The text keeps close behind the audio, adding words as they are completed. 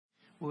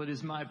Well, it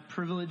is my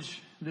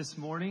privilege this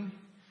morning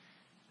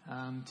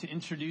to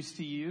introduce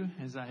to you,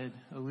 as I had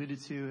alluded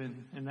to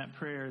in that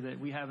prayer, that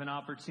we have an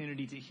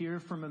opportunity to hear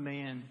from a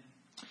man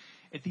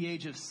at the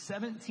age of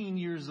 17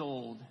 years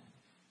old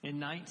in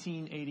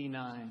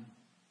 1989.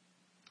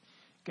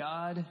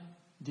 God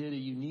did a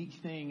unique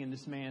thing in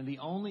this man, the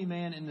only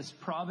man in this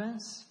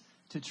province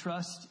to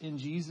trust in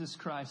Jesus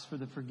Christ for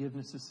the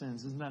forgiveness of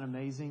sins. Isn't that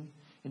amazing?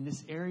 In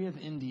this area of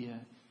India,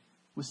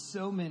 with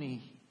so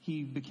many,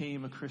 he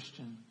became a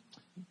Christian.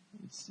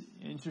 It's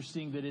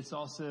interesting that it's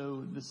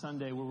also the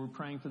Sunday where we're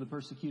praying for the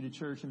persecuted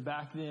church. And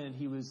back then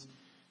he was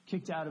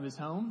kicked out of his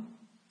home.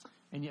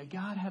 And yet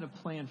God had a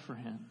plan for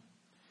him.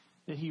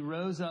 That he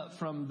rose up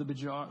from the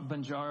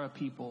Banjara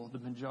people. The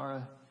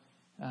Banjara,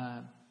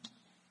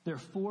 there are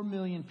 4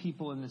 million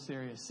people in this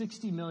area.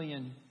 60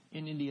 million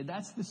in India.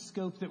 That's the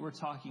scope that we're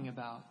talking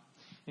about.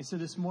 And so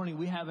this morning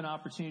we have an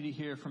opportunity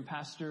here from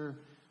Pastor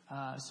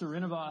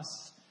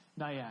Srinivas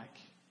Nayak.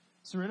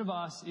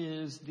 Srinivas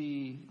is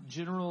the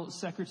General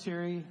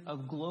Secretary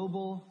of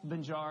Global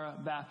Banjara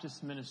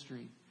Baptist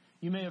Ministry.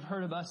 You may have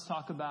heard of us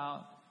talk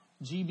about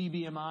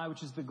GBBMI,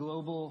 which is the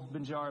Global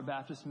Banjara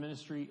Baptist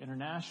Ministry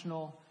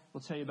International.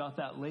 We'll tell you about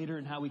that later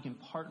and how we can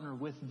partner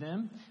with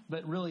them.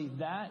 But really,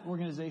 that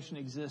organization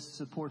exists to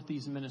support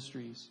these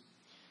ministries.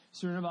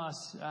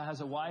 Srinivas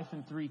has a wife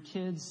and 3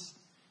 kids.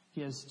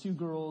 He has 2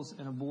 girls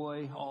and a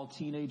boy, all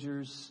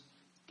teenagers.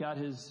 God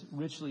has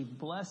richly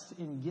blessed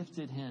and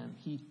gifted him.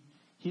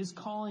 His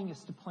calling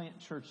is to plant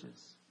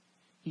churches.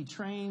 He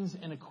trains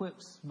and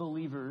equips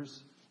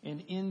believers,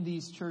 and in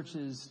these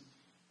churches,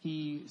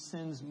 he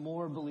sends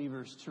more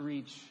believers to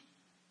reach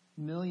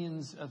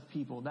millions of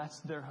people.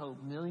 That's their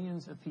hope.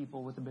 Millions of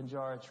people with the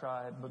Banjara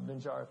tribe, but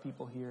Banjara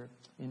people here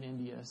in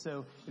India.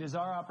 So it is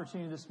our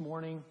opportunity this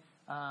morning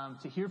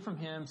to hear from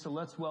him. So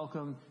let's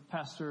welcome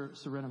Pastor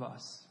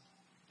Srinivas.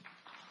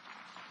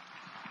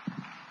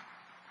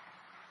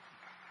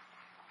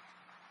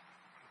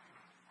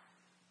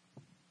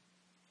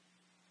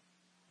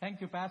 Thank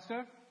you,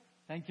 Pastor.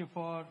 Thank you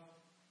for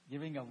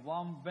giving a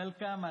warm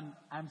welcome, and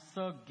I'm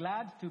so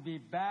glad to be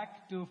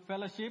back to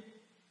fellowship.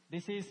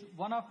 This is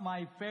one of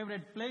my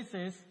favorite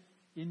places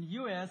in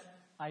US.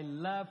 I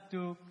love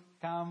to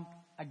come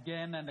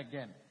again and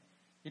again.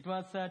 It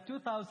was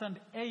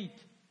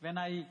 2008 when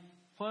I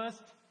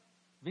first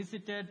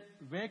visited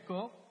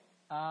Waco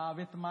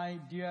with my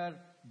dear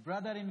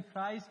brother in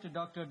Christ,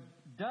 Dr.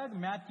 Doug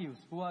Matthews,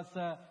 who was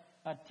a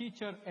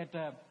teacher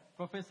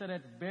professor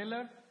at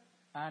Baylor.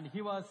 And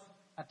he was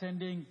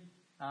attending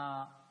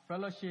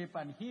fellowship,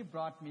 and he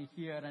brought me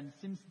here. And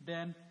since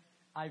then,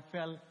 I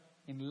fell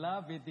in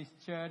love with this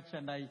church,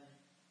 and I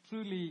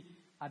truly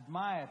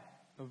admire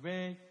the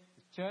way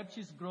the church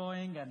is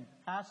growing and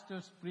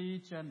pastors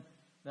preach, and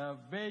the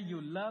way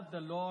you love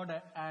the Lord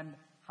and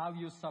how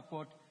you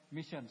support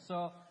mission.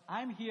 So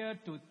I'm here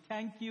to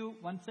thank you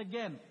once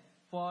again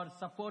for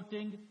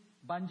supporting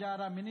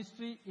Banjara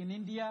ministry in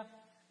India,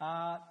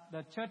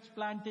 the church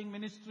planting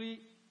ministry,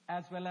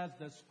 as well as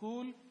the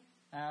school.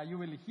 You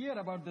will hear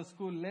about the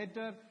school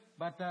later,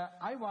 but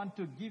I want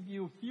to give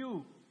you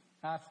few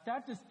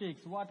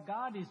statistics, what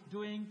God is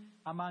doing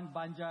among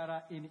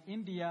Banjara in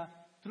India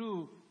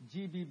through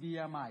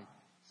GBBMI.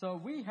 So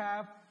we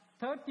have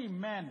 30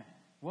 men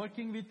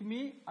working with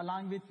me.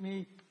 Along with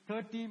me,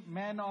 30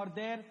 men are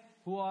there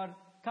who are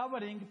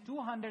covering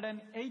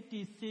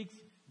 286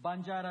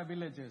 Banjara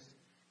villages.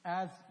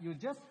 As you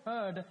just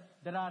heard,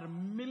 there are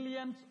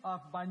millions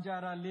of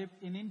Banjara live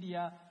in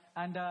India,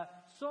 and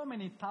so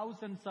many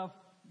thousands of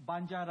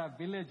Banjara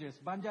villages.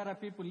 Banjara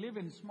people live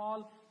in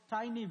small,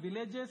 tiny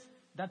villages.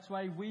 That's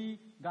why we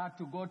got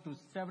to go to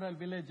several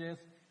villages.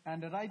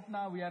 And right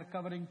now we are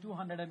covering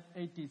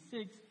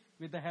 286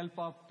 with the help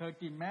of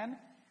 30 men.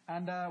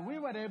 And we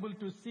were able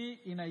to see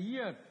in a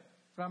year,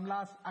 from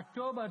last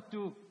October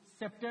to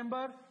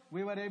September,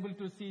 we were able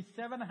to see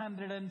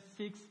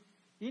 706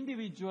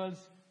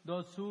 individuals,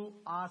 those who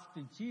asked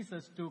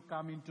Jesus to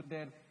come into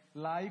their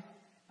life.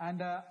 And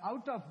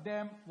out of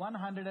them,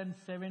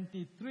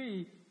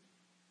 173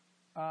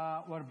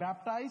 were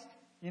baptized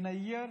in a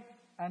year,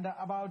 and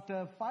about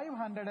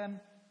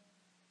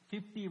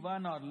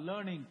 551 are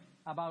learning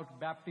about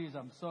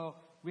baptism. So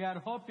we are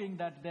hoping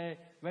that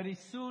very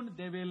soon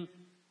they will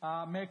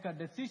make a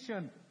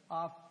decision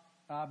of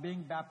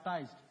being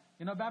baptized.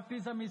 You know,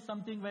 baptism is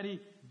something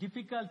very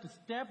difficult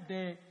step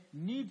they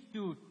need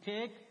to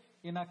take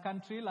in a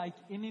country like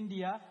in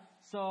India.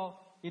 So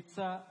it's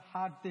a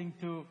hard thing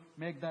to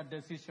make that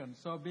decision.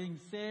 So being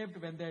saved,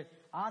 when they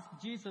ask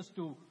Jesus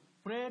to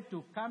pray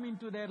to come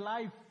into their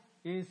life,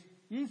 is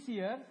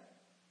easier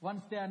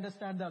once they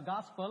understand the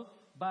gospel.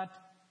 But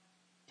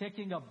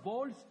taking a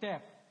bold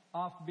step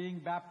of being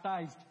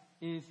baptized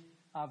is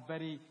a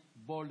very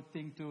bold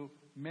thing to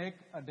make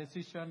a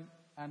decision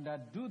and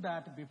do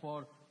that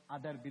before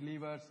other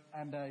believers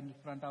and in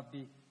front of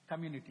the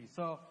community.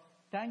 So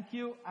thank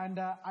you. And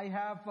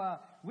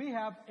we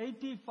have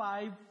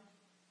 85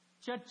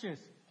 churches,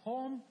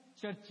 home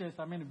churches,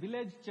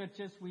 village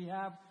churches we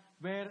have,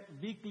 where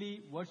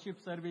weekly worship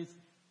service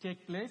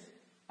take place.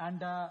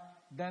 And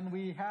then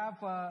we have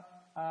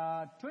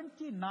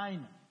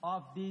 29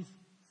 of these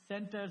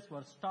centers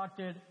were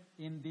started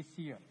in this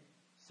year.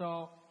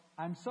 So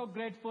I'm so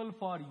grateful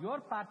for your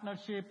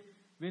partnership.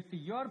 With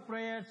your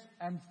prayers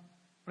and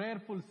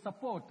prayerful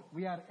support,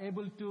 we are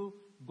able to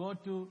go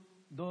to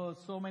those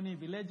so many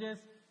villages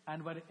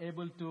and were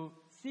able to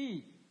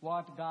see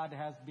what God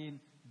has been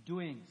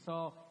doing.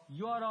 So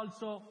you are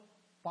also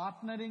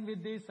partnering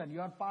with this, and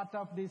you are part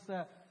of this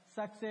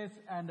success,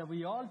 and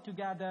we all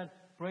together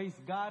praise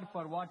God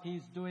for what He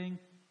is doing.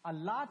 A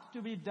lot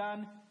to be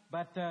done,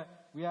 but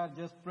we are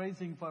just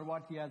praising for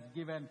what He has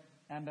given,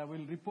 and I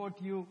will report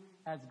you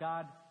as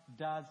God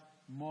does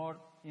more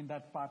in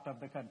that part of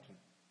the country.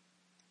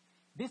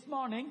 This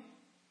morning,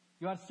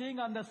 you are seeing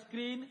on the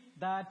screen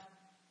that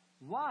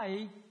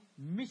why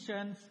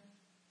missions,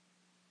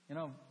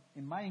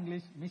 in my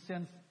English,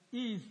 missions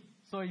is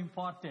so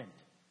important.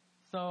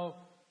 So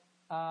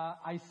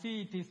I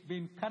see it is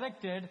being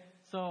corrected.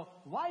 So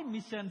why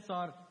missions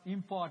are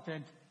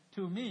important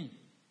to me?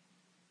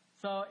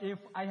 So if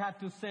I had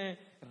to say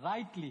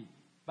rightly,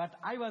 but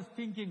I was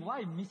thinking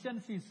why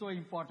missions is so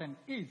important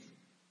is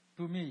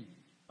to me.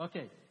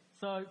 Okay,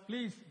 so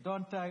please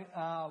don't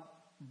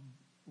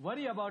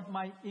worry about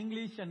my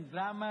English and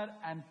grammar,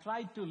 and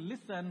try to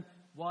listen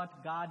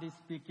what God is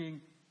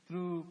speaking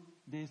through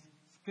these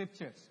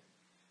scriptures.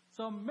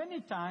 So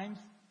many times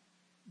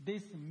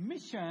this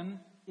mission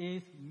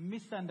is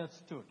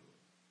misunderstood.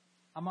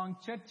 Among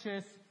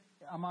churches,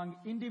 among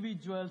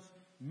individuals,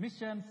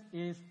 missions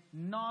is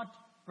not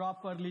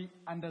properly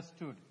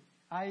understood.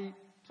 I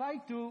try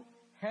to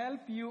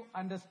help you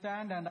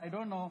understand, and I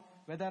don't know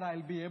whether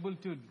I'll be able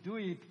to do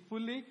it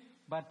fully,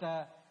 but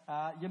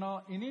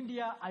in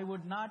India, I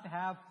would not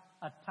have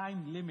a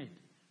time limit.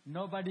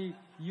 Nobody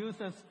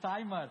uses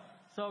timer.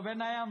 So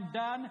when I am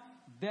done,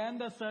 then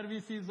the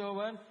service is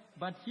over.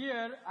 But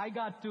here, I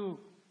got to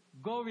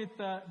go with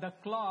the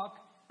clock,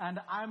 and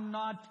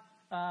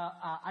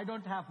I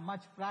don't have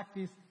much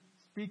practice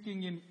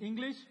speaking in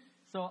English.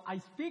 So I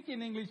speak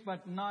in English,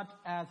 but not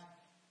as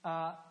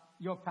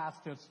your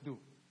pastors do.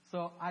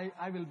 So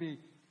I will be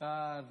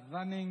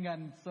running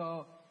and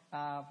so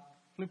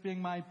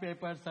flipping my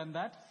papers and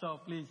that. So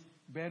please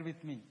bear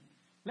with me.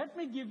 Let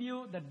me give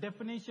you the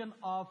definition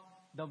of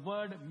the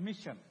word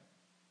mission.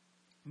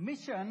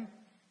 Mission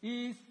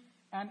is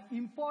an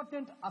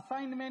important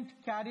assignment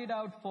carried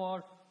out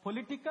for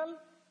political,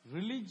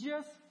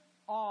 religious,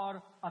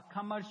 or a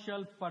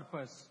commercial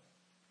purpose.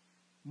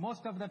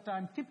 Most of the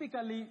time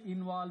typically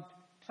involved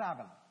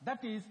travel.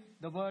 That is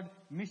the word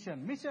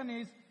mission. Mission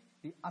is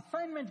the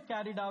assignment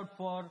carried out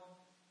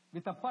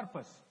with a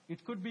purpose.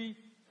 It could be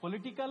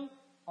political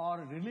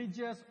or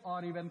religious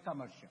or even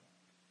commercial.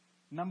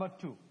 Number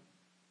 2,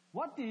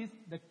 what is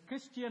the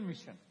Christian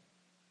mission?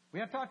 We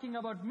are talking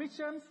about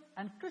missions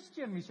and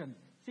Christian mission.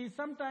 See,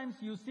 sometimes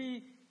you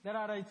see there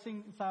are, I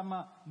think, some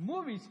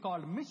movies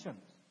called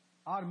missions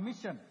or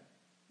mission.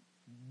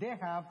 They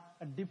have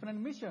a different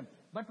mission.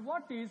 But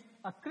what is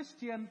a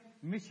Christian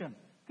mission?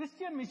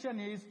 Christian mission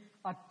is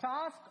a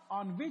task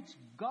on which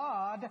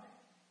God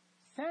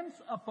sends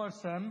a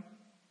person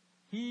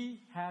He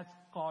has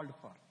called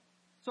for.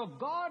 So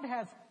God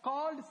has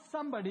called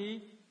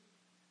somebody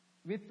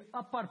with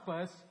a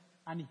purpose,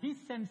 and He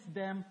sends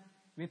them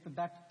with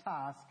that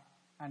task,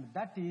 and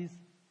that is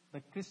the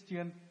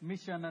Christian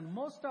mission. And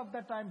most of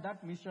the time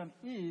that mission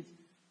is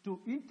to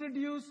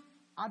introduce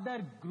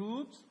other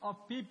groups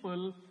of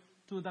people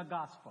to the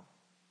gospel.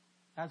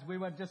 As we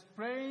were just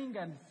praying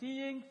and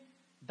seeing,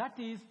 that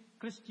is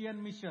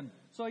Christian mission.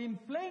 So in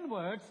plain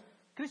words,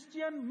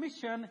 Christian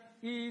mission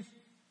is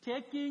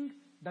taking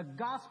the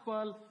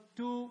gospel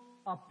to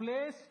a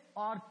place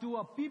or to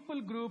a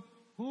people group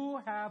who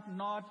have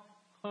not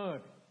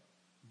heard.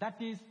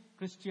 That is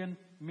Christian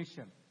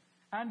mission.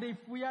 And if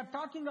we are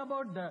talking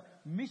about the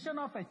mission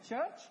of a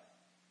church,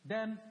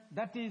 then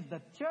that is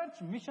the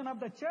church. Mission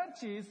of the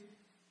church is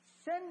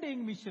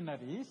sending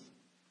missionaries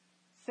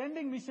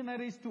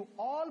to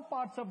all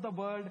parts of the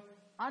world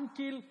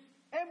until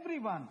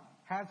everyone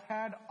has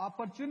had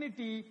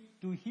opportunity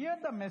to hear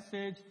the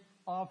message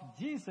of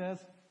Jesus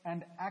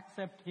and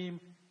accept Him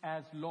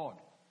as Lord.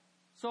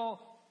 So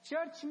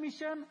church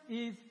mission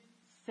is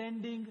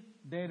sending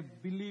their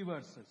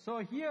believers. So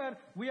here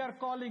we are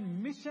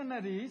calling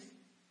missionaries.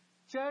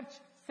 Church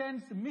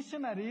sends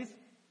missionaries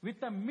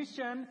with a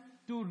mission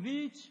to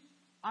reach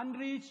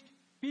unreached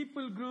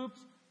people groups,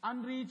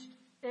 unreached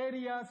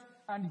areas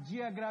and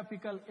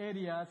geographical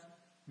areas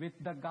with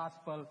the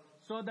gospel,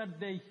 so that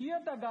they hear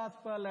the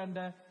gospel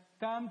and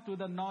come to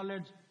the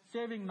knowledge,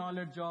 saving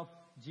knowledge of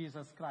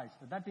Jesus Christ.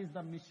 That is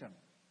the mission.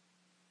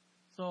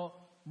 So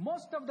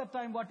most of the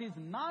time what is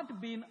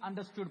not being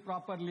understood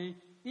properly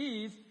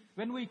is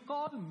when we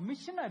call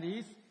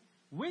missionaries,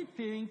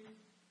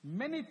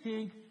 many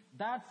think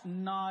that's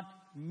not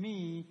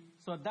me,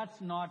 so that's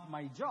not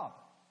my job.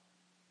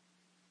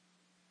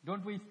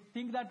 Don't we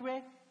think that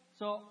way?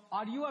 So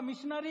are you a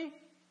missionary?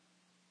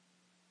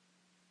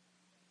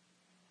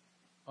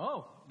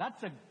 Oh,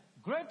 that's a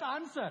great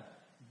answer.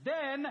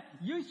 Then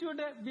you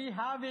should be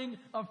having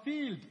a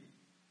field.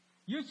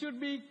 You should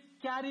be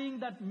carrying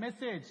that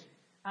message,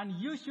 and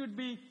you should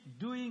be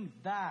doing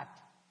that.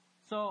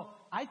 So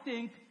I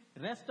think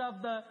rest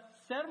of the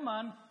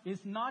sermon is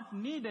not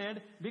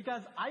needed,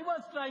 because I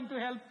was trying to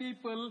help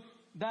people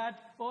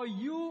that, oh,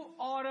 you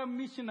are a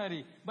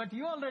missionary, but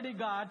you already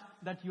got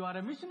that you are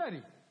a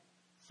missionary.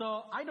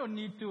 So I don't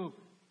need to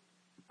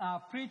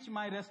preach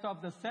my rest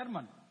of the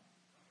sermon.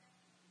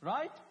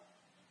 Right?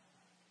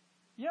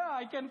 Yeah,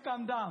 I can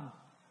come down.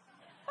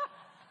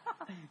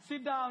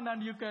 Sit down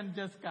and you can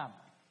just come.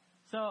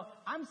 So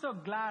I'm so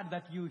glad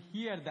that you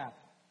hear that.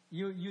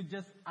 You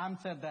just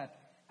answer that.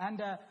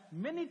 And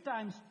many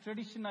times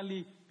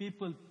traditionally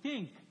people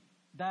think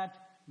that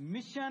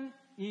mission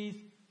is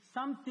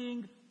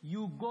something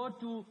you go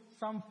to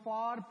some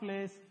far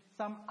place,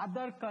 some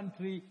other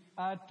country,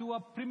 to a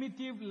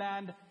primitive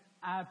land,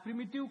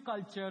 primitive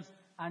cultures,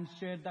 and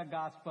share the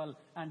gospel,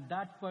 and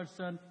that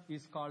person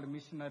is called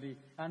missionary,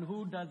 and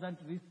who doesn't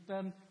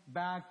return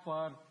back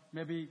for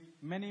maybe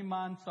many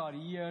months or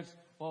years,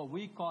 or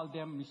we call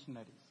them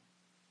missionaries.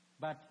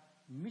 But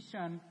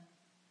mission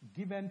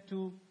given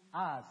to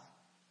us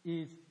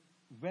is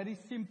very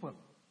simple.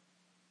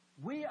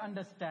 We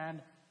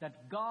understand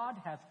that God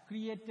has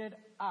created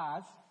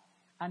us,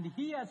 and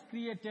He has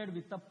created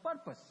with a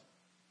purpose.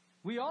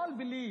 We all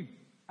believe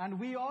and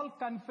we all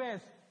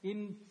confess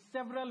in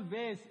several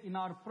ways in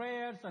our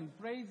prayers and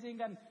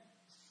praising and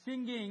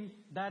singing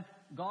that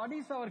God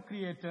is our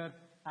creator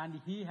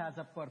and He has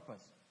a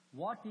purpose.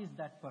 What is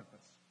that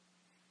purpose?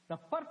 The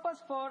purpose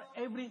for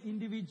every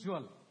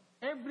individual,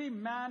 every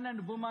man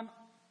and woman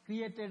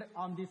created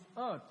on this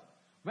earth,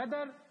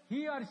 whether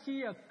he or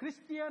she a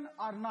Christian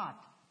or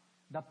not,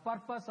 the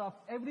purpose of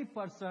every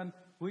person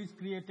who is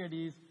created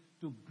is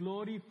to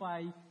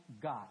glorify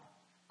God.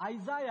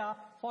 Isaiah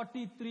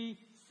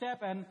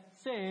 43:7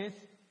 says,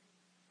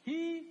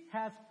 He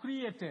has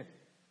created.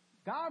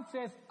 God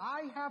says,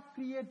 I have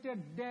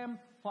created them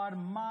for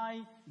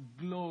my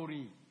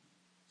glory.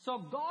 So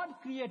God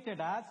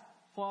created us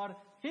for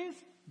His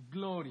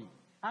glory.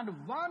 And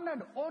one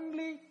and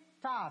only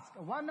task,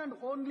 one and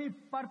only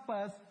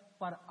purpose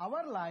for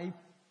our life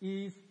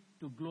is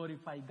to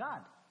glorify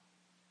God.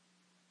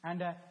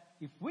 And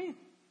if we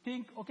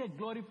think, okay,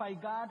 glorify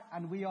God,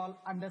 and we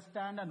all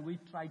understand and we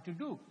try to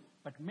do,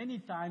 but many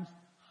times,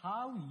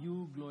 how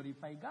you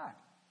glorify God?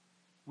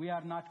 We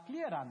are not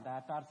clear on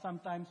that, or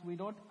sometimes we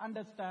don't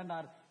understand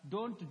or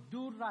don't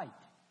do right.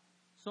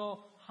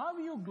 So, how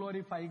you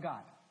glorify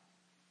God?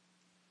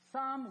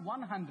 Psalm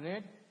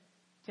 100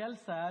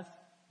 tells us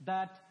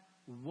that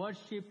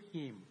worship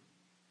Him.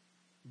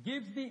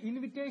 Gives the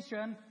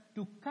invitation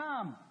to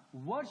come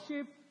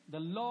worship the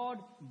Lord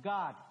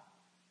God.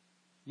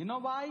 You know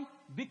why?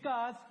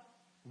 Because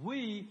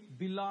we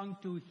belong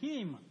to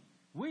Him.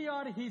 We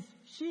are His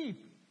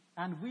sheep,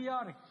 and we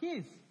are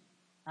His,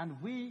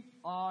 and we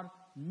are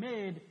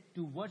made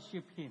to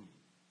worship Him.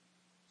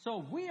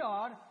 So we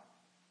are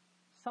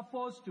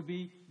supposed to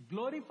be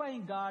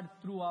glorifying God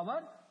through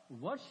our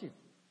worship.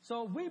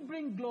 So we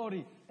bring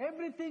glory.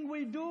 Everything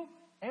we do,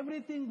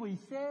 everything we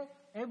say,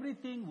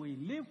 everything we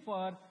live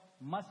for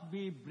must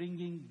be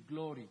bringing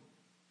glory.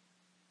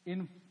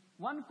 In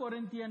 1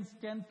 Corinthians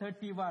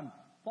 10:31,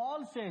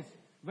 Paul says,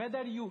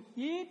 whether you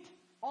eat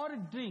or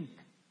drink,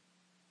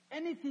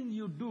 anything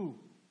you do,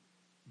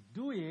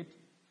 do it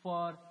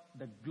for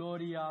the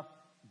glory of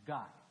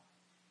God.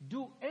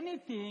 Do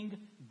anything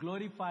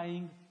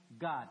glorifying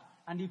God.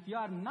 And if you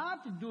are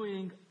not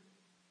doing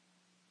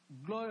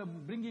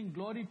bringing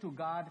glory to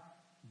God,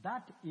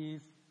 that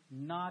is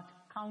not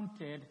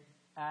counted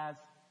as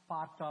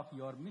part of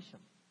your mission.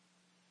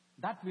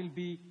 That will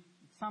be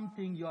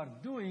something you are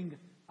doing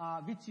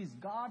which is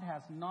God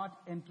has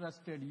not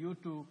entrusted you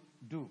to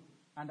do.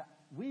 And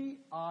we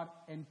are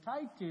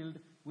entitled,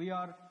 we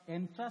are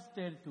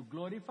entrusted to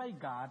glorify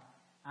God,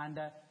 and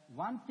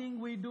one thing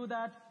we do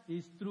that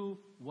is through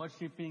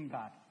worshiping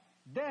God.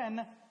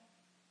 Then,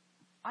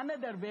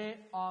 another way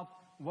of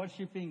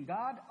worshiping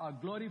God or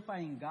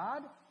glorifying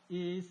God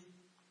is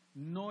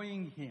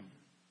knowing Him.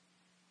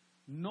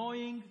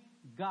 Knowing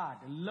God,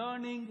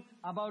 learning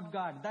about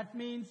God. That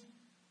means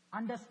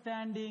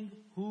understanding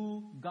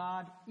who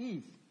God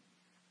is.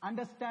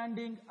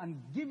 Understanding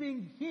and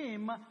giving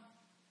Him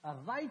a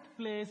right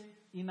place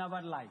in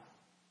our life.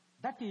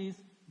 That is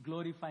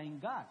glorifying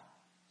God.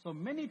 So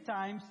many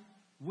times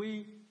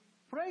we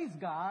praise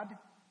God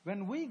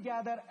when we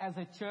gather as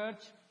a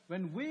church,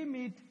 when we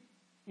meet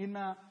in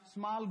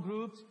small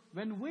groups,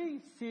 when we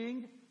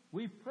sing,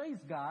 we praise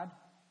God,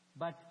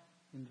 but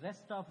in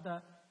rest of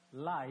the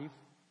life,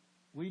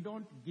 we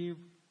don't give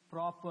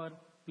proper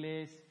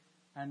place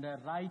and a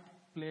right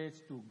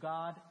place to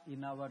God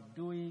in our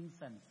doings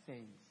and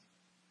sayings.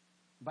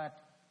 But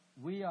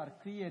we are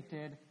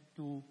created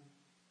to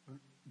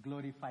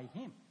glorify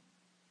Him.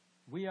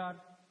 We are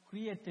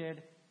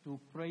created to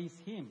praise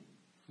Him.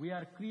 We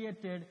are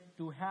created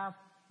to have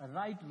a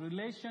right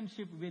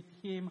relationship with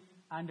Him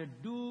and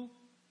do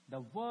the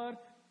work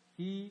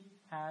He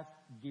has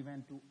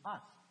given to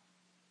us.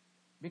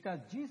 Because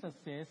Jesus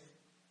says,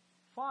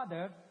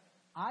 Father,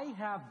 I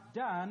have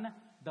done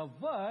the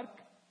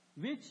work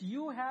which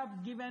you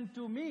have given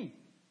to me.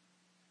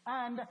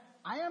 And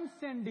I am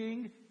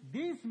sending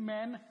these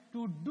men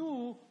to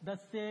do the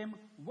same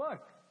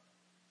work.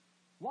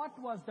 What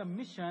was the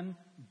mission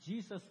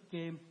Jesus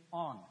came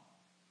on?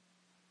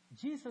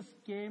 Jesus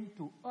came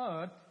to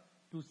earth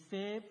to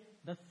save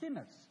the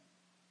sinners.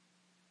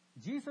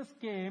 Jesus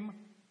came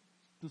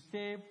to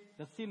save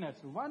the sinners.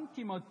 1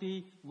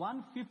 Timothy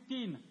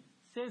 1:15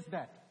 says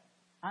that.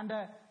 And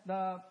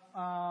the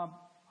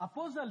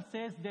apostle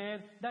says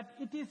there that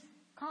it is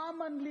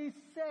commonly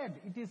said,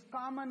 it is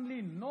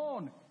commonly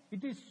known,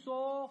 it is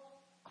so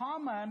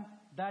common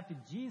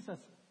that Jesus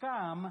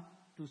came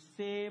to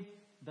save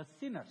the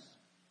sinners.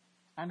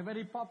 And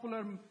very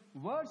popular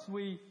words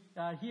we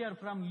hear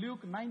from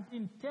Luke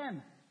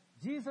 19:10.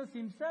 Jesus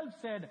himself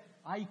said,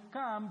 I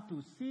come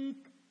to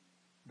seek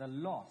the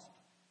lost.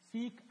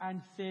 Seek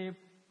and save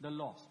the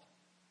lost.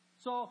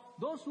 So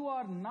those who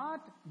are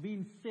not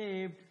being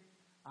saved,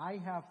 I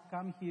have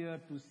come here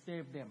to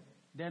save them.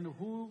 Then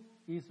who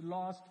is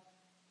lost?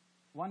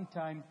 One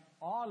time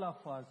all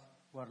of us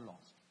were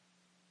lost.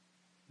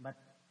 But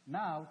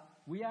now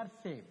we are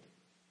saved.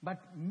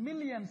 But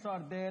millions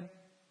are there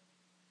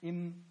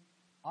in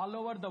all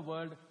over the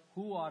world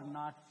who are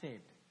not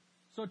saved.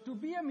 So to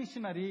be a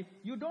missionary,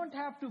 you don't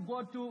have to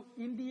go to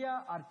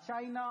India or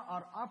China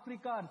or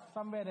Africa or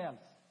somewhere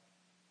else.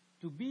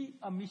 To be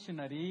a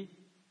missionary,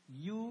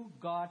 you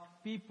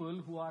got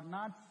people who are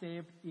not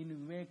saved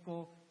in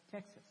Waco,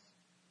 Texas.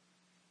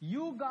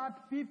 You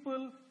got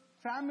people,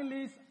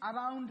 families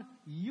around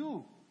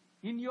you,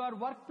 in your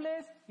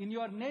workplace, in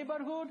your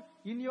neighborhood,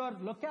 in your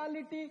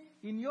locality,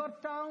 in your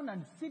town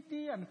and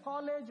city and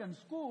college and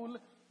school,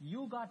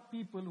 you got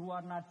people who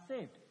are not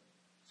saved.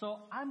 So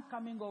I'm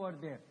coming over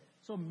there.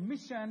 So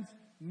missions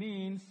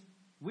means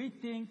we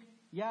think,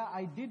 yeah,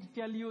 I did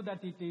tell you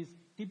that it is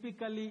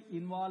typically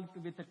involved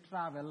with a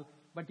travel,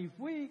 but if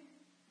we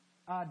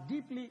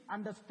deeply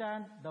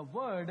understand the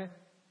word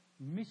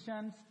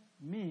missions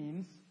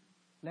means,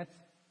 let's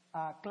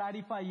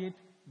clarify it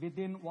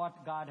within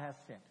what God has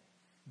said.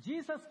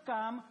 Jesus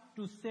came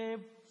to save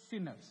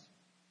sinners.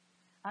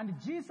 And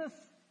Jesus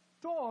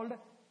told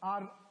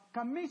or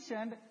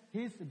commissioned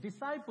his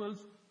disciples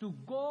to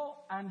go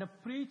and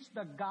preach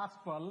the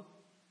gospel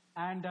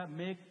and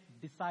make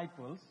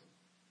disciples.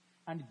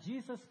 And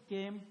Jesus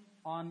came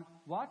on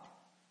what?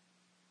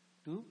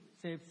 To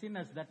save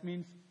sinners. That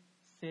means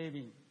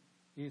saving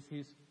is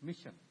his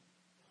mission.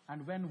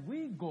 And when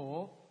we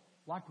go,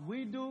 what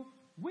we do,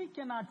 we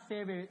cannot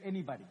save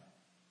anybody.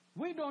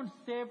 We don't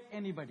save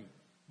anybody.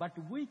 But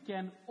we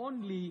can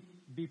only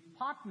be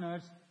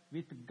partners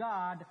with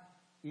God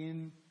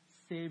in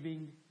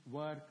saving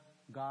work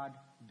God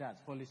does.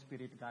 Holy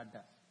Spirit God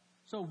does.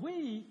 So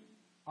we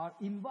are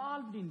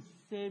involved in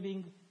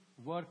saving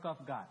work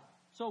of God.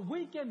 So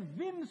we can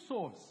win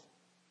souls.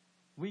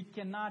 We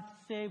cannot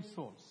save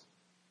souls.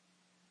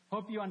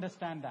 Hope you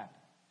understand that.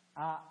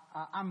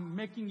 I'm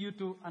making you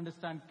to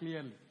understand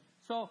clearly.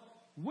 So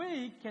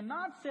we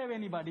cannot save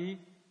anybody,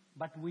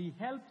 but we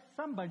help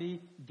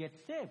somebody get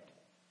saved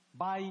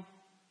by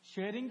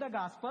sharing the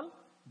gospel,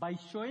 by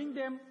showing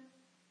them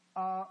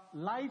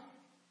life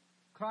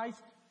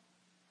Christ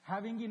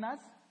having in us,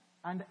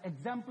 and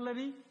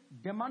exemplary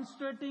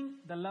demonstrating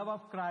the love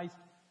of Christ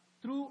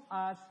through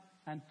us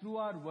and through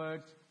our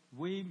words,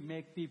 we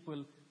make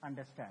people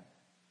understand.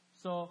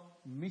 So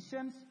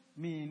missions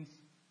means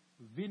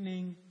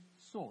winning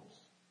souls.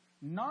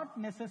 Not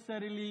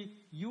necessarily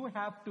you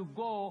have to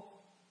go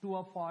to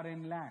a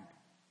foreign land.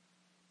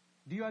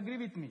 Do you agree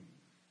with me?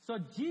 So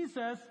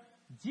Jesus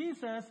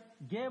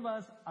gave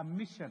us a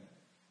mission.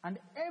 And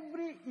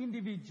every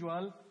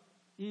individual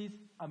is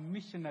a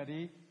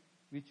missionary,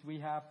 which we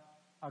have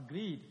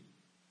agreed.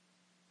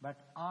 But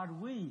are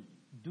we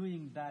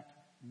doing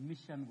that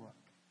mission work?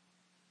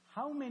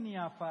 How many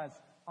of us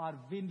are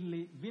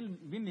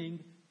winning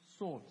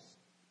souls?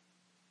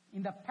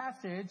 In the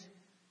passage,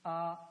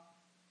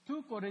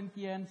 2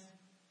 Corinthians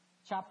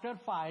chapter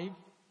 5,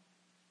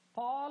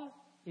 Paul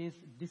is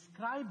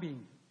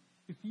describing.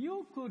 If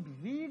you could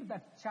read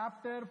that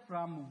chapter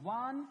from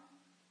 1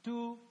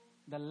 to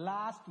the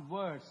last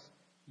verse,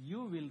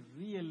 you will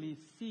really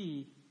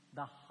see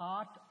the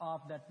heart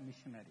of that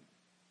missionary.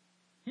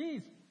 He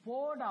is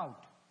poured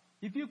out.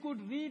 If you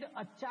could read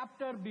a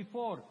chapter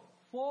before,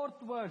 fourth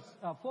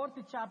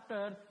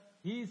chapter,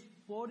 he is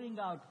pouring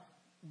out.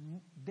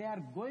 They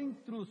are going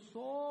through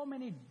so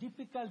many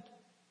difficult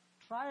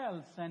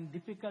trials and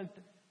difficult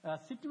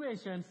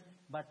situations,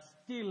 but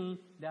still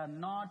they are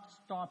not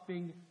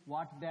stopping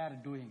what they are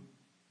doing.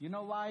 You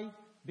know why?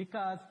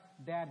 Because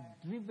they are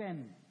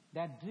driven.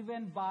 They are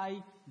driven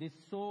by the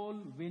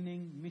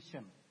soul-winning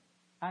mission.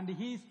 And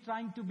he is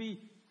trying to be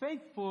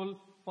faithful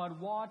for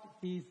what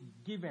he is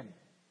given.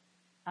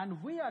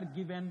 And we are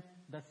given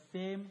the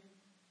same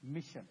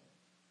mission.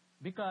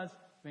 Because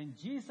when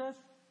Jesus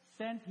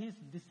sent his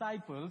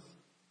disciples,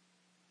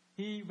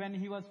 when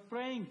he was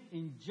praying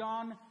in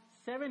John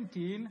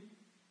 17,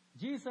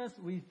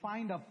 we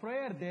find a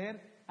prayer there,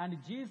 and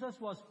Jesus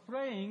was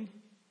praying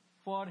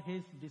for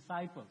his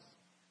disciples.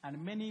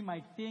 And many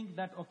might think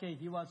that, okay,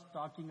 he was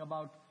talking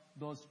about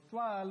those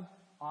 12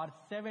 or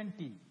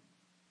 70.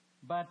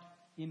 But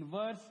in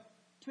verse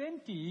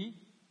 20,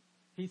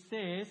 he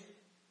says,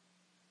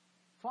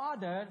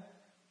 Father,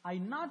 I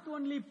not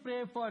only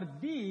pray for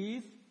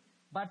these,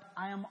 but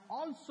I am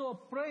also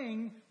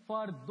praying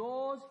for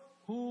those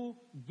who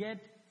get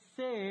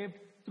saved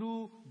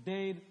through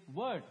their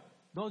word.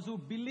 Those who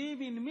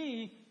believe in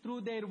me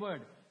through their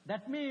word.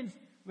 That means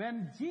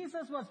when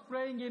Jesus was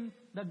praying in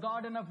the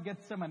Garden of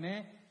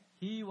Gethsemane,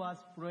 he was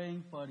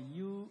praying for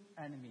you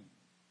and me.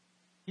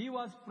 He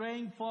was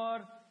praying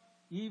for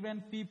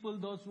even people,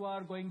 those who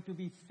are going to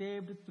be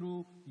saved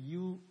through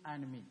you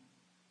and me.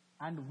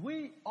 And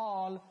we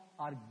all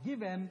are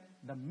given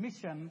the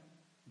mission,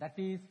 that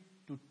is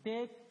to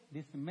take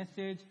this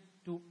message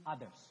to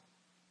others,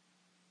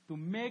 to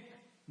make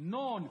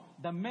known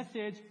the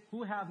message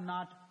who have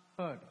not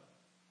heard.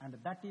 And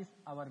that is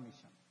our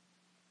mission.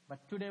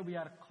 But today we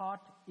are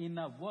caught in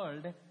a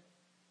world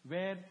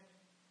where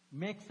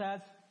makes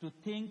us to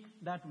think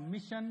that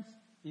missions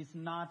is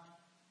not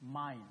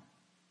mine.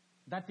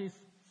 That is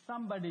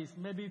somebody's,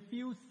 maybe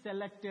few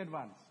selected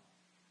ones.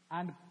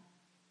 And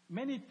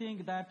many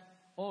think that,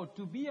 oh,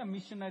 to be a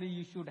missionary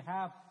you should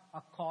have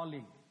a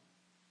calling.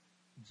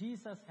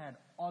 Jesus had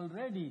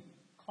already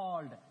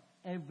called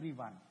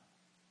everyone.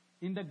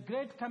 In the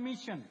Great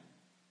Commission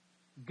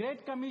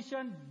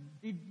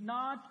did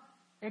not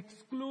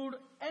exclude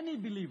any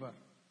believer.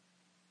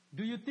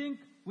 Do you think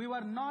we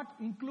were not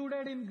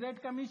included in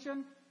Great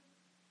Commission?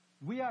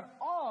 We are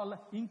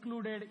all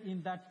included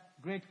in that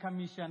Great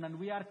Commission, and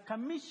we are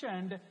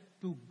commissioned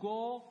to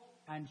go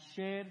and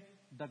share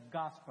the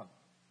gospel.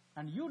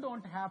 And you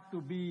don't have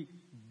to be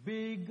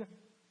big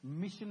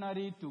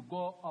missionary to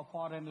go a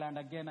foreign land.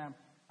 Again,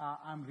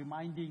 I'm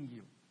reminding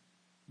you.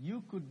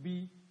 You could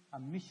be a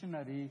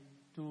missionary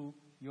to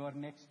your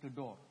next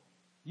door.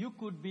 You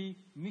could be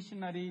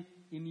missionary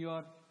in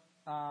your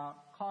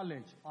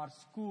college or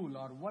school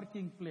or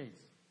working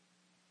place.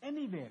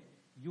 Anywhere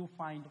you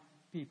find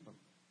people.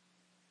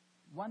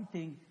 One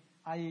thing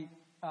I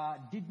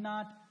did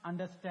not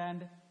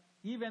understand,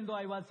 even though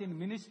I was in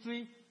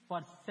ministry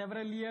for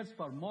several years,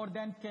 for more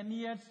than 10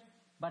 years,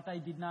 but I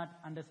did not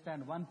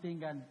understand one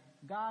thing, and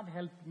God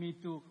helped me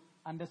to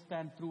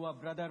understand through a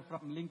brother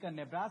from Lincoln,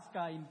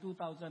 Nebraska in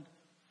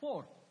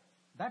 2004.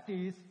 That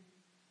is,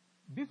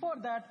 before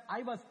that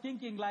I was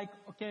thinking like,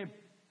 okay,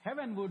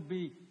 heaven would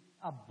be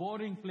a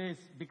boring place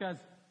because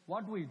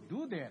what we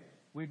do there,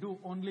 we do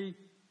only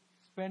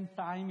spend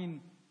time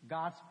in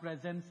God's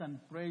presence and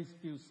praise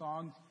few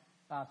songs,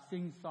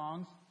 sing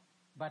songs,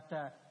 but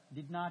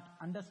did not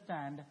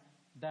understand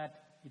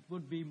that it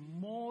would be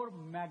more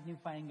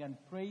magnifying and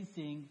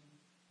praising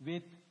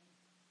with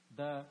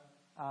the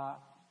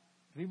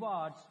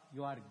rewards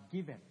you are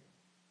given.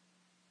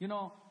 You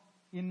know,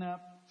 in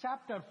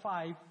chapter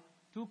 5,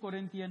 2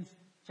 Corinthians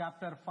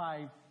chapter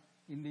 5,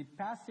 in the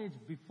passage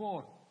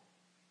before,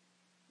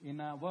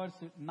 in verse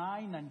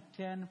 9 and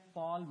 10,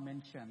 Paul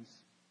mentions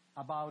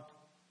about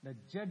the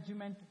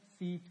judgment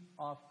seat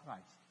of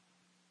Christ.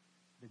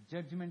 The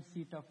judgment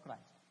seat of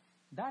Christ.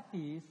 That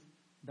is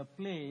the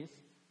place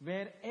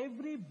where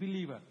every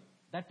believer,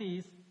 that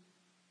is,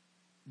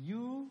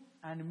 you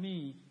and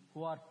me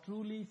who are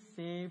truly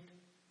saved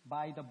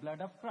by the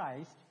blood of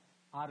Christ,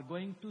 are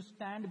going to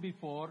stand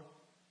before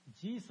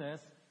Jesus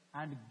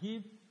and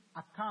give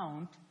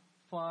account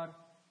for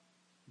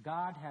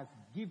God has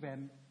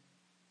given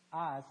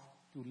us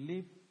to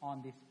live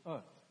on this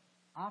earth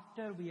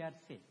after we are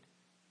saved.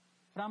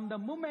 From the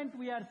moment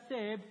we are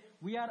saved,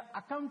 we are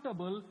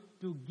accountable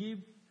to give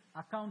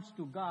accounts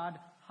to God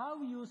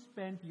how you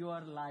spent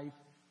your life,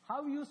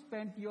 how you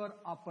spent your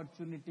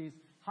opportunities,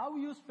 how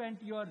you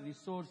spent your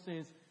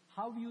resources,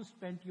 how you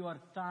spent your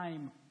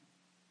time.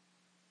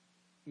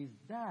 Is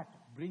that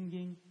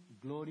bringing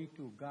glory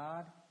to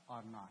God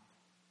or not?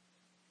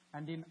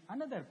 And in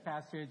another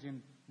passage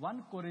in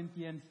 1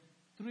 Corinthians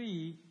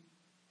 3,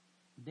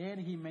 there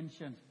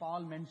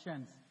Paul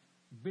mentions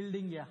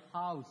building a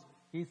house.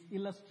 He's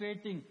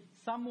illustrating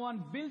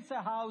someone builds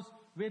a house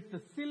with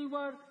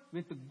silver,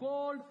 with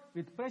gold,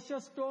 with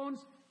precious stones,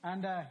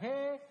 and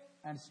hay,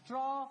 and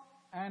straw,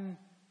 and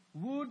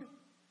wood.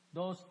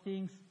 Those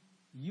things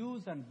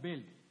use and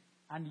build.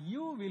 And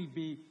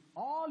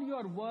all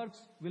your works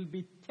will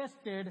be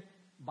tested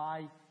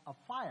by a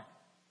fire.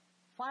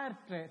 Fire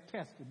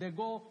test. They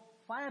go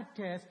fire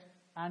test,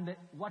 and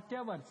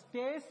whatever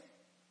stays,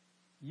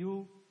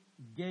 you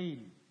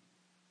gain.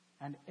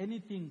 And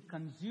anything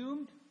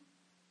consumed,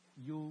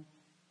 you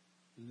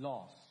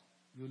lose.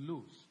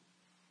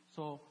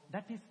 So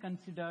that is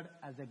considered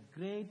as a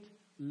great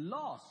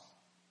loss.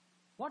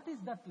 What is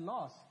that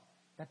loss?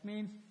 That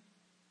means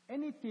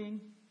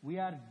anything we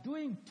are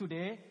doing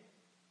today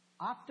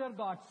after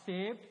God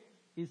saved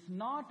is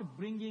not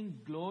bringing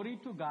glory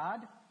to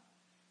God.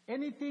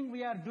 Anything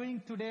we are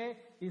doing today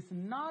is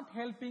not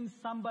helping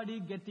somebody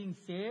getting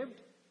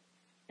saved.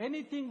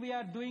 Anything we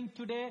are doing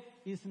today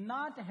is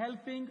not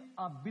helping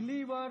a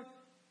believer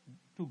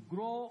to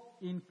grow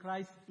in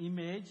Christ's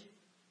image.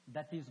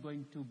 That is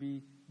going to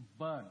be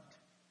burnt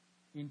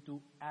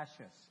into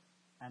ashes,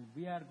 and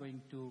we are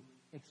going to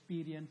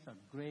experience a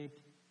great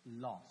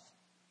loss.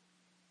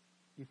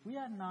 If we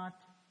are not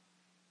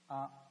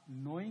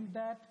knowing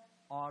that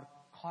or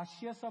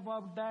cautious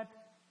about that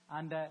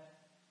and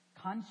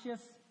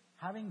conscious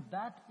having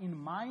that in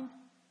mind,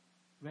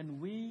 when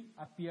we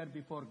appear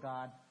before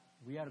God,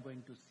 we are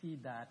going to see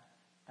that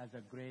as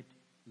a great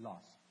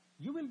loss.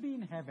 You will be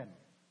in heaven.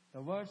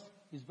 The verse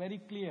is very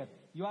clear.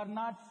 You are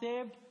not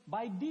saved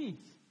by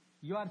deeds.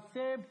 You are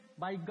saved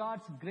by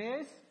God's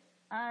grace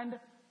and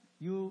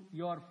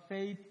your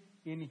faith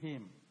in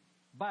Him.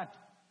 But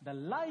the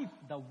life,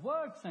 the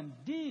works and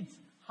deeds,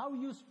 how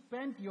you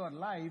spent your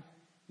life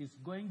is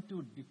going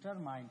to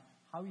determine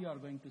how you are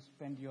going to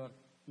spend your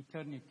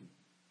eternity.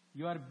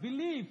 Your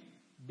belief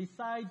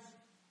decides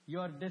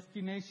your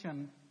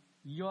destination.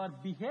 Your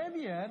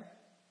behavior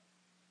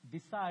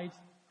decides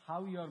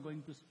how you are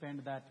going to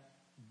spend that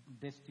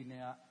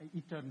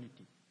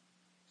eternity.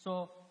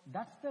 So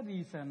that's the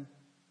reason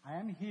I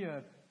am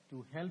here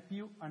to help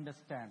you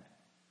understand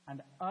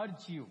and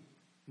urge you.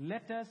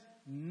 Let us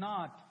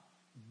not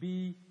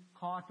be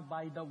caught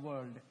by the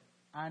world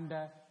and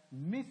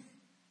miss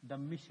the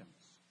missions.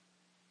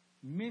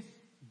 Miss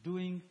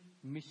doing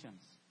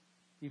missions.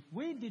 If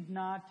we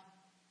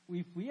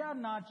are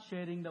not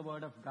sharing the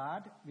word of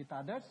God with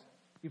others,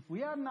 if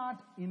we are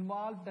not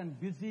involved and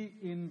busy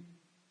in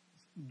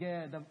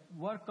the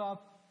work of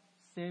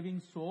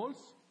saving souls,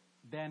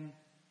 then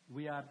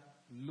we are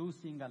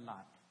losing a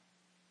lot.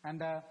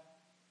 And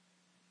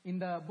in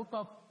the book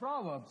of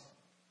Proverbs,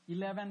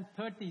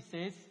 11:30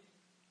 says,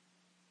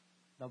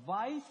 the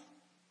wise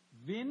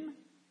win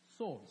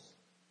souls.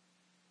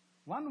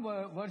 One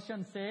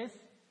version says,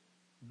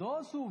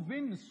 those who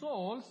win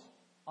souls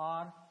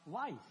are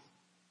wise.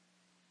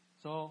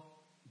 So,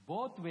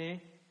 both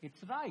way,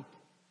 it's right.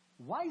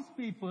 Wise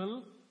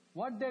people,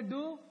 what they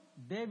do,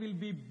 they will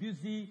be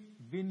busy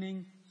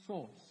winning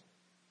souls.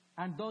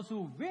 And those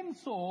who win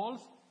souls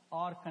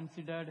are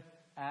considered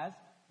as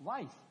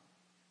wise.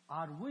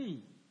 Are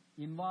we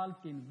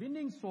involved in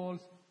winning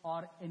souls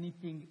or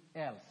anything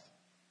else?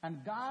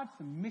 And God's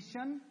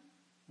mission,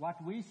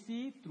 what we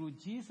see through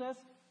Jesus,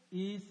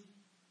 is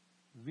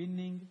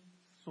winning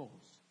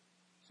souls.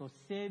 So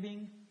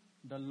saving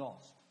the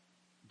lost.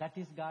 That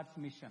is God's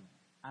mission.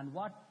 And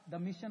what the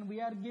mission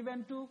we are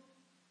given to?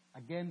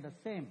 Again the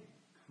same.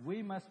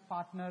 We must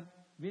partner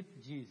with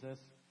Jesus,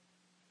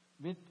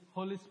 with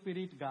Holy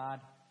Spirit God,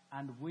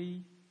 and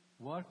we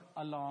work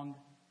along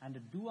and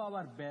do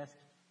our best,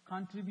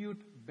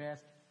 contribute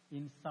best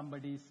in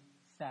somebody's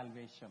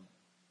salvation.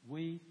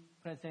 We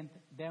present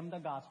them the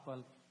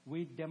gospel.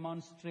 We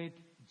demonstrate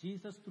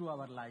Jesus through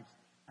our lives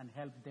and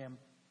help them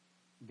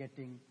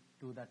getting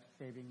to that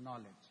saving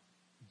knowledge.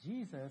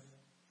 Jesus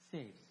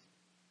saves.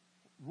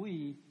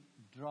 We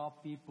draw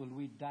people,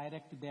 we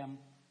direct them,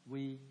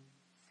 we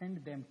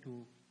send them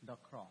to the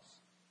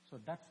cross. So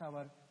that's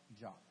our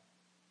job.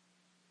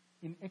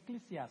 In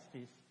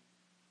Ecclesiastes,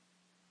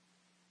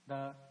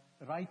 the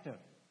writer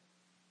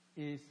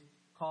is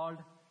called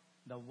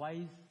the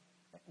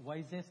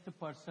wisest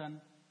person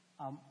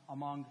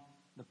among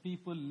the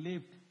people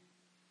lived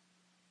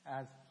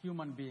as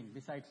human being.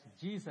 Besides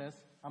Jesus,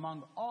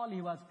 among all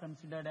he was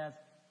considered as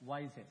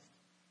wisest.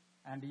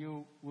 And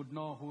you would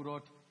know who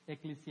wrote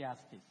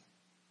Ecclesiastes.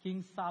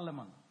 King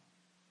Solomon.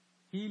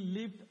 He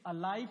lived a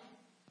life,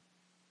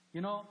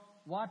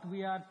 what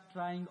we are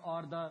trying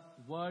or the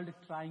world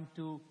trying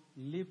to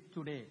live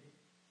today.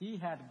 He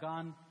had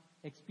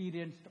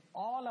experienced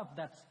all of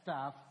that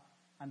stuff,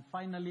 and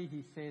finally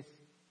he says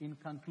in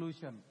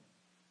conclusion,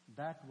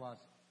 that was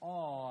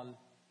all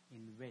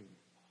in vain.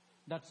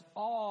 That's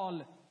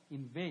all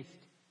in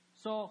waste.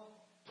 So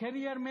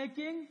career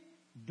making,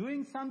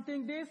 doing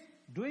something this,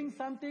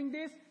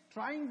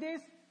 trying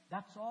this,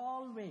 that's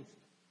all waste.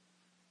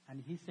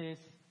 And he says,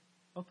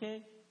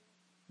 okay,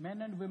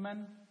 men and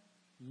women,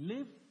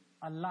 live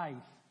a life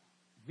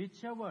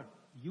whichever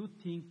you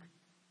think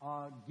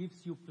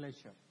gives you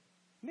pleasure.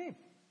 Live.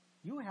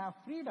 You have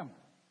freedom.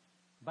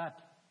 But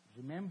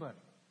remember,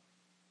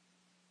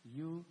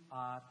 you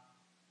are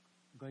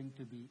going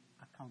to be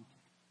accounted.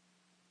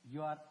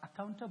 You are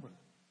accountable.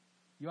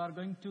 You are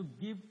going to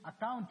give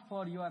account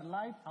for your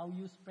life, how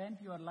you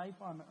spent your life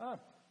on earth.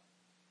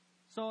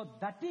 So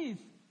that is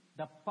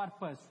the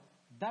purpose.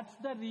 That's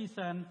the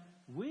reason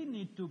we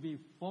need to be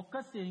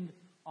focusing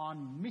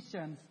on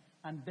missions,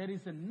 and there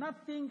is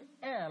nothing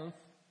else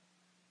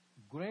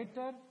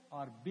greater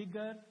or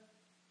bigger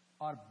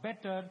or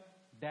better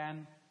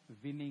than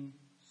winning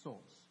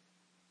souls.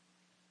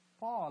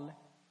 Paul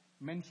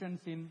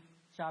mentions in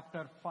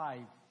chapter 5,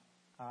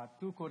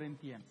 2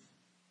 Corinthians,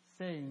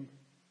 saying,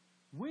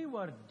 we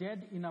were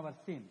dead in our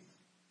sins.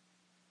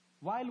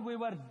 While we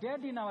were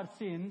dead in our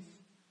sins,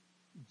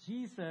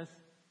 Jesus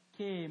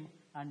came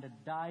and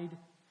died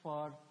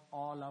for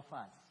all of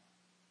us.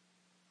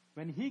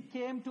 When he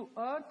came to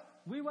earth,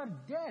 we were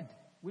dead.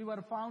 We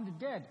were found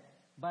dead.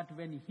 But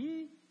when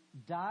he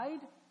died,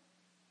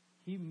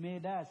 he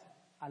made us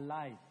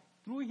alive.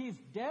 Through his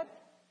death,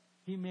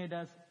 he made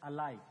us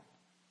alive.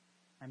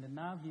 And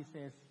now he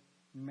says,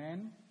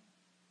 men,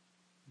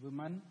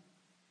 women,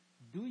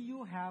 do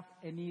you have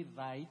any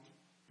right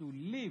to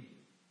live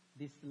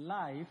this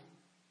life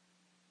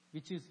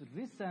which is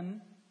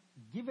risen,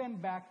 given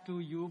back to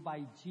you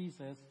by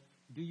Jesus?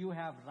 Do you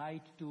have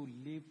right to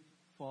live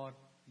for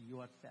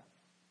yourself?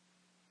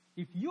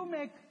 If you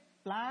make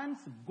plans,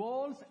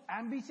 goals,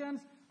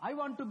 ambitions, I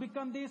want to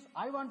become this,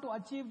 I want to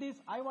achieve this,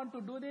 I want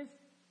to do this,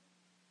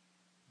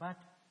 but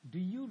do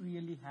you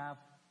really have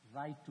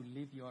right to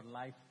live your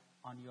life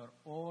on your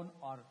own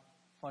or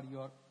for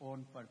your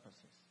own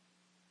purposes?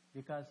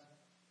 Because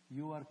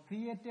you were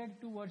created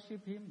to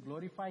worship Him,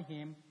 glorify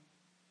Him,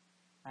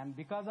 and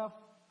because of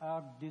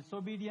our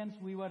disobedience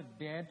we were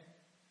dead,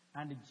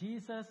 and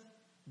Jesus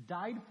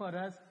died for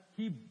us.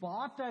 He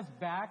bought us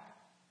back,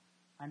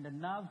 and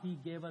now He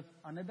gave us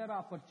another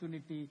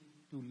opportunity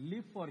to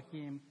live for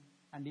Him.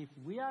 And if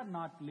we are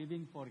not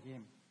living for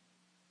Him,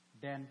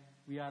 then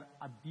we are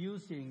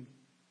abusing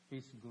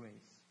His grace.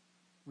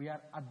 We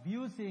are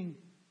abusing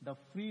the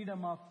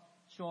freedom of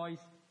choice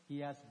He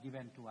has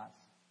given to us.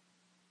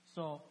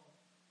 So,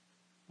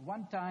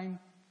 one time,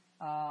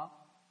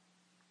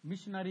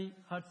 missionary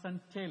Hudson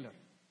Taylor,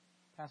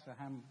 Pastor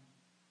Ham,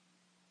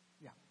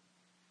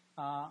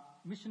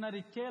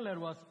 missionary Taylor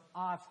was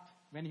asked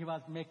when he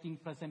was making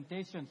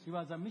presentations. He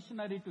was a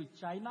missionary to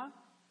China,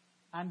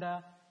 and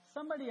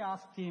somebody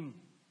asked him,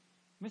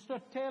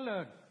 Mr.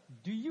 Taylor,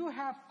 do you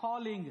have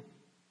calling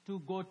to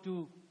go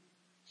to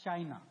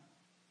China?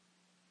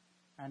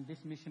 And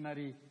this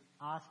missionary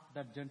asked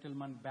that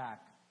gentleman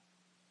back,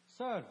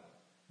 Sir,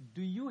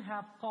 do you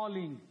have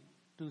calling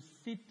to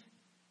sit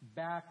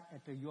back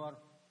at your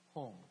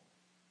home?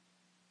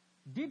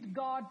 Did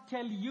God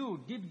tell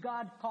you, did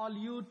God call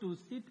you to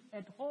sit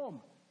at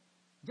home?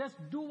 Just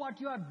do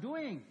what you are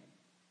doing.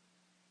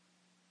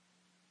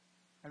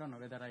 I don't know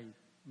whether I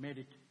made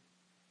it,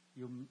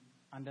 you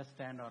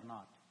understand or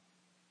not.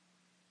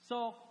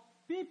 So,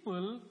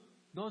 people,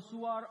 those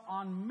who are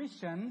on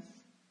missions,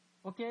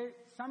 okay,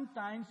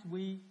 sometimes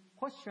we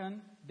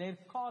question their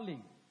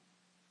calling.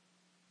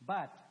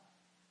 But,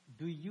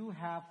 do you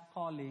have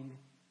calling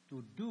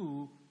to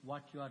do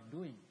what you are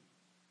doing?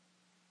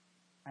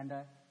 And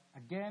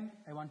again,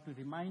 I want to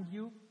remind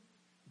you,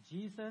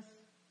 Jesus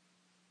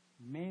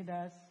made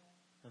us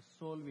the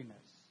soul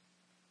winners.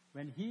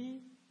 When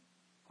He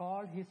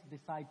called His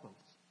disciples,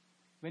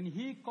 when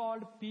He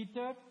called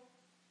Peter,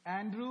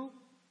 Andrew,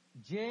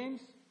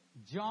 James,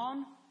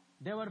 John,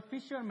 they were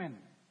fishermen.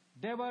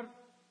 They were,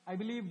 I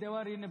believe they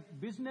were in a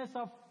business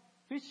of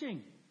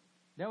fishing.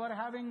 They were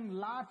having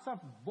lots of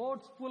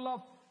boats full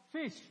of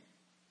fish.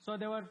 So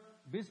they were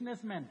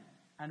businessmen.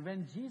 And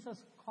when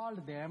Jesus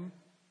called them,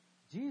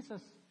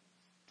 Jesus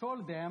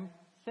told them,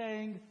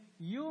 saying,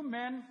 you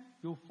men,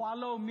 you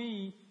follow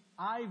me,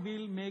 I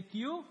will make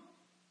you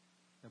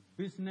the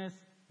business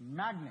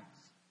magnates.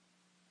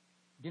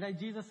 Did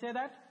Jesus say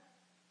that?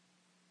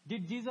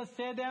 Did Jesus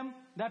say them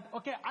that,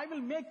 okay, I will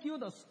make you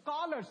the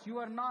scholars, you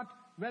are not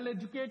well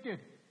educated.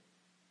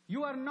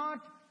 You are not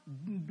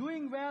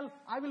doing well,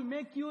 I will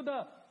make you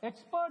the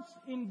experts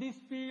in this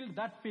field,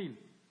 that field.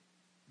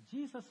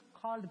 Jesus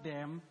called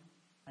them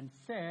and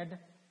said,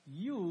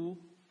 you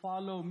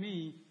follow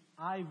me,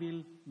 I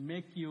will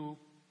make you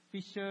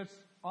fishers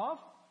of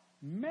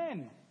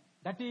men.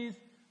 That is,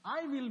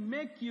 I will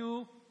make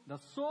you the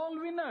soul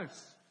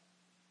winners.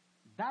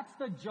 That's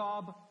the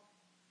job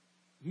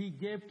He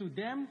gave to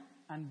them,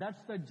 and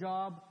that's the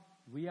job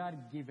we are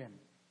given.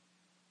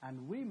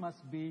 And we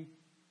must be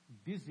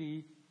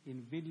busy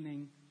in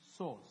winning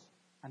souls.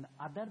 And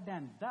other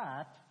than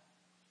that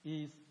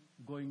is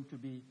going to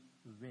be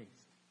waste.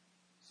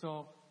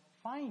 So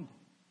find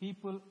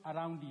people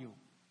around you.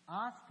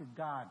 Ask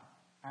God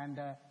and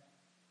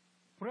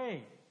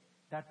pray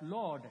that,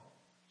 Lord,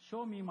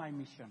 show me my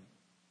mission.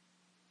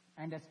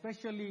 And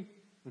especially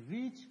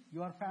reach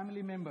your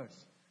family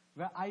members.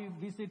 Where I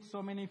visit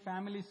so many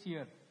families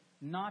here,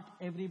 not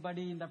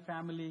everybody in the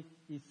family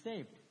is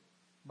saved.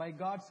 By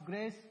God's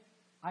grace,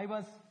 I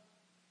was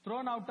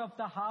thrown out of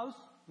the house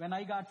when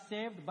I got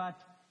saved,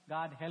 but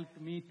God helped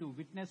me to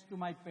witness to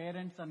my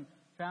parents and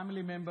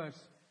family members,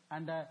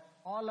 and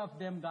all of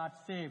them got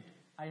saved.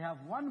 I have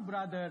one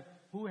brother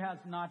who has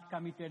not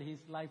committed his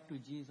life to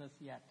Jesus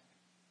yet.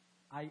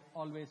 I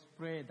always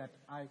pray that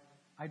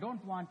I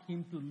don't want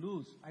him to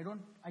lose.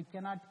 I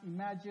cannot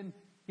imagine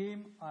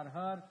him or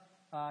her,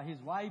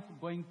 his wife,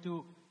 going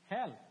to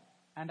hell.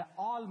 And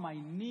all my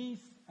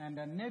niece and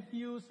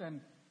nephews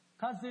and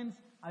cousins,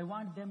 I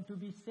want them to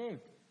be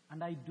saved.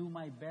 And I do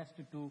my best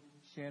to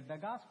share the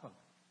gospel.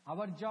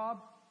 Our job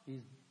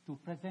is to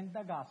present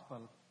the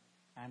gospel,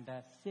 and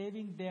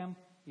saving them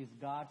is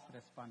God's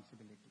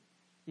responsibility.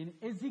 In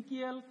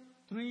Ezekiel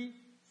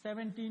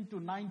 3:17 to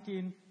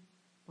 19,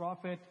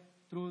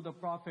 through the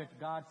prophet,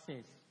 God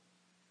says,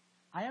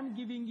 I am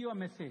giving you a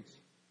message.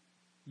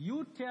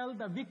 You tell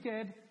the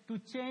wicked to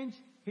change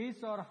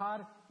his or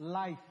her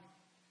life.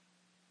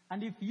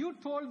 And if you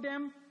told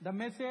them the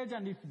message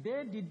and if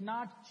they did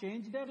not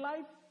change their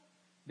life,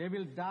 they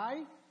will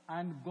die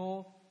and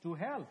go to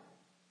hell.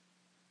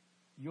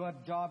 Your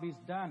job is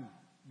done.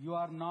 You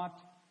are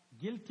not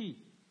guilty.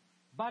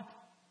 But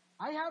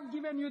I have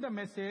given you the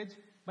message,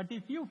 but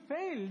if you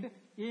failed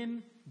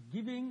in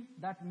giving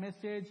that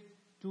message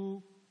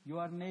to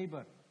your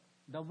neighbor,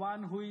 the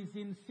one who is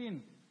in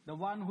sin, the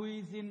one who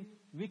is in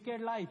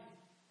wicked life,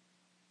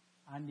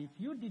 and if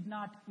you did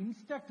not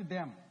instruct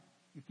them,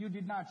 if you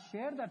did not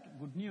share that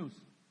good news,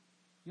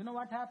 you know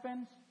what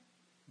happens?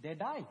 They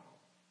die.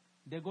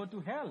 They go to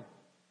hell.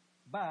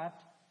 But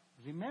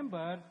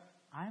remember,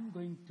 I'm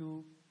going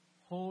to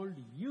hold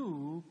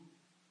you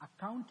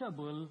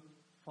accountable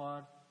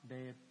for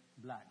their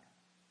blood.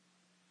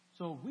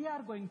 So we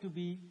are going to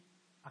be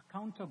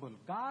accountable.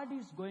 God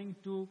is going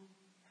to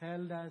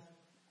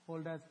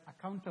hold us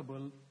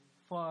accountable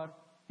for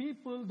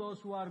people, those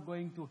who are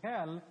going to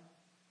hell,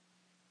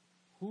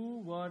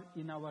 who were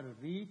in our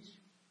reach,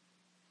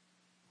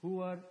 who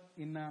were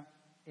in an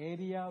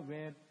area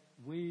where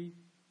we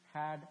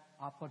had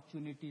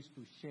opportunities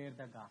to share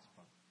the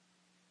gospel.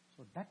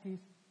 So that is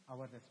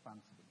our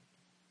responsibility.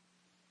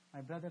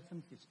 My brothers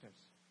and sisters,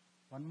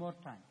 one more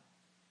time,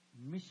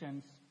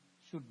 missions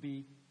should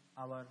be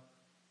our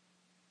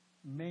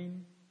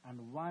main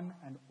and one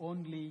and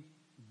only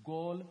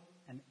goal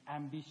and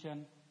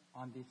ambition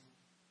on this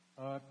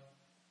earth,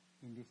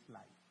 in this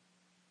life.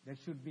 There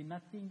should be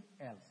nothing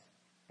else.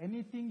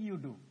 Anything you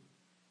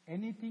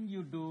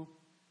do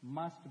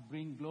must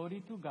bring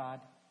glory to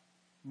God,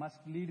 must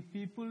lead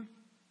people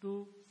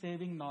to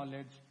saving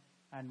knowledge,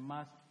 and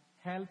must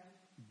help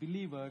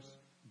believers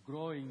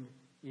growing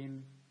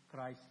in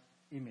Christ's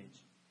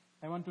image.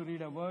 I want to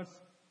read a verse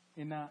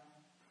in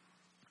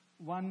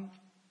 1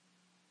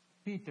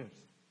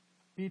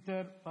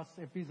 Peter, first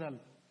epistle,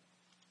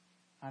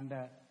 and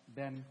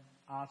then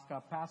ask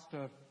our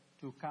pastor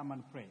to come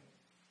and pray.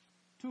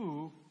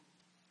 2,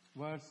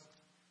 verse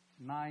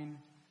 9.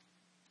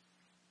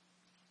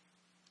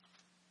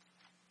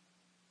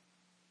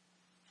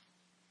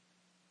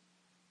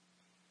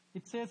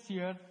 It says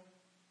here,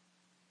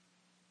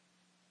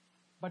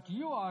 but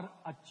you are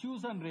a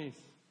chosen race,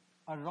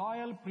 a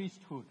royal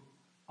priesthood,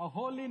 a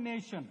holy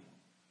nation,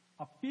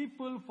 a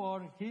people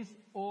for his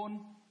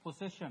own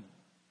possession,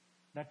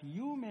 that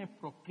you may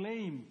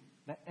proclaim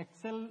the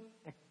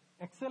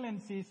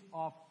excellencies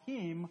of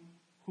him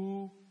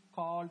who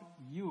called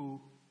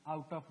you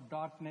out of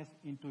darkness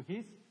into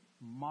his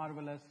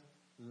marvelous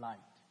light.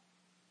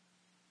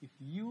 If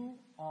you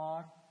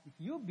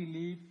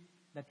believe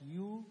that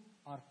you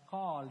are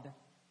called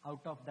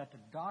out of that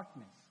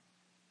darkness,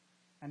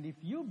 and if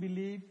you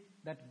believe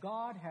that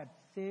God had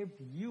saved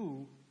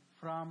you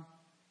from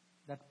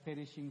that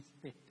perishing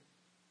spit,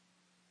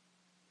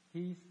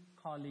 he's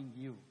calling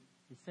you.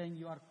 He's saying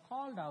you are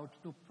called out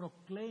to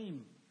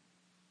proclaim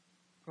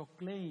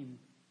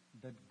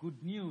the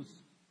good news,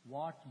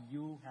 what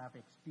you have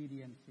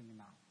experiencing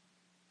now.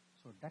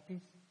 So that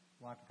is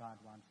what God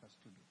wants us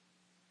to do.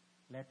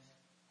 Let's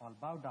all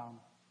bow down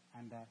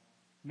and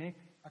make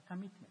a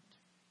commitment.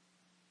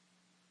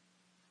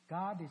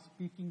 God is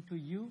speaking to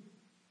you.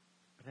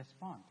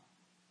 Respond.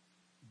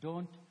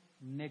 Don't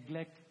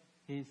neglect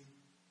his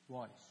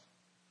voice.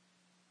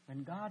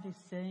 When God is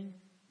saying,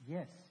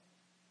 yes,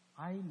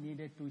 I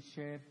needed to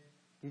share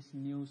this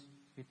news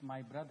with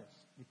my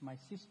brothers, with my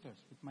sisters,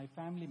 with my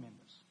family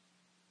members,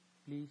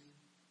 please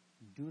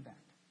do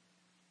that.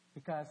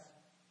 Because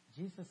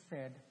Jesus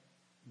said,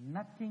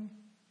 nothing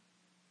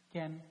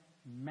can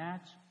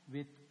match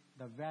with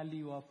the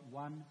value of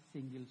one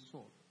single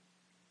soul.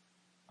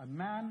 A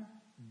man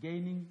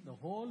gaining the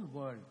whole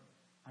world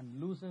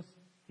and loses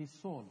his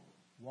soul,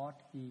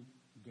 what he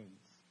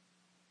gains.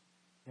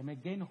 They may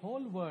gain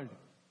whole world,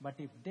 but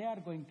if they are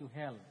going to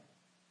hell,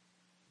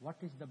 what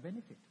is the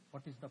benefit?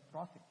 What is the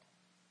profit?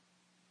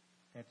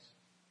 Let's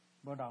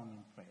bow down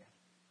in prayer.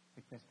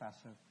 Request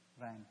Pastor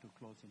Ryan to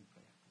close in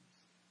prayer,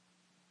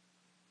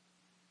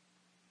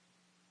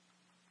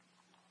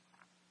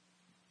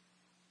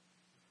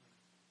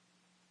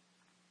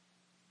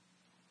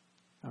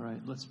 please. All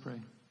right, let's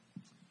pray.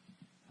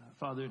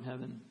 Father in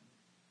heaven,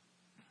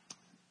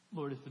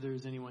 Lord, if there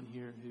is anyone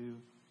here who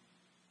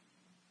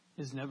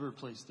has never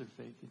placed their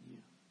faith in you,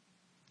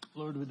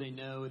 Lord, would they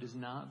know it is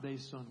not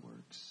based on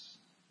works,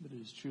 but it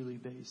is truly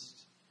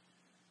based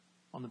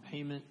on the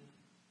payment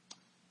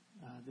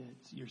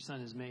that your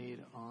Son has made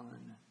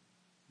on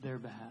their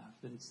behalf,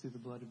 that it's through the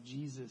blood of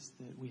Jesus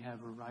that we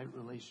have a right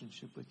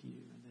relationship with you,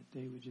 and that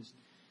they would just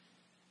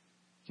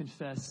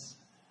confess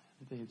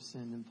that they have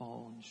sinned and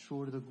fallen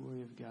short of the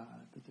glory of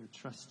God, but they're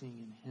trusting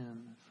in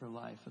him for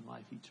life and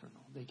life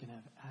eternal. They can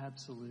have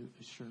absolute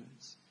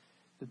assurance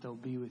that they'll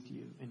be with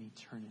you in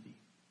eternity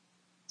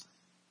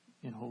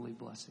in holy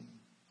blessing.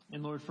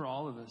 And Lord, for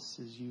all of us,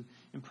 as you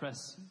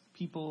impress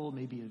people,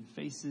 maybe in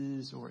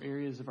faces or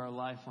areas of our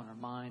life on our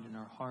mind and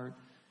our heart,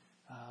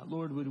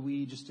 Lord, would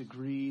we just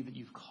agree that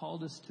you've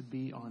called us to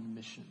be on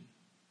mission?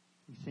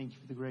 We thank you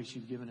for the grace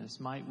you've given us.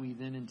 Might we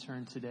then in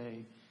turn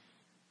today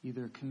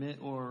either commit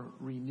or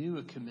renew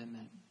a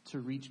commitment to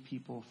reach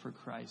people for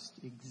Christ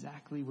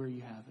exactly where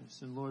you have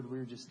us. And Lord,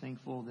 we're just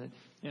thankful that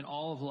in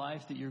all of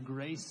life that your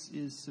grace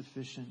is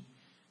sufficient.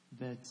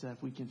 that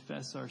if we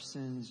confess our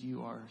sins,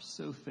 you are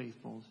so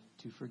faithful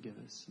to forgive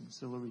us. And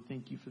so, Lord, we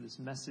thank you for this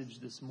message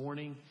this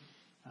morning,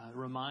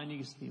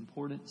 reminding us the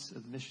importance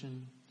of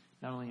mission,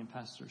 not only in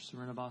Pastor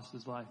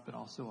Serenabas's life, but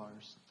also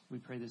ours. We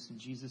pray this in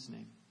Jesus'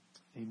 name.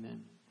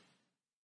 Amen.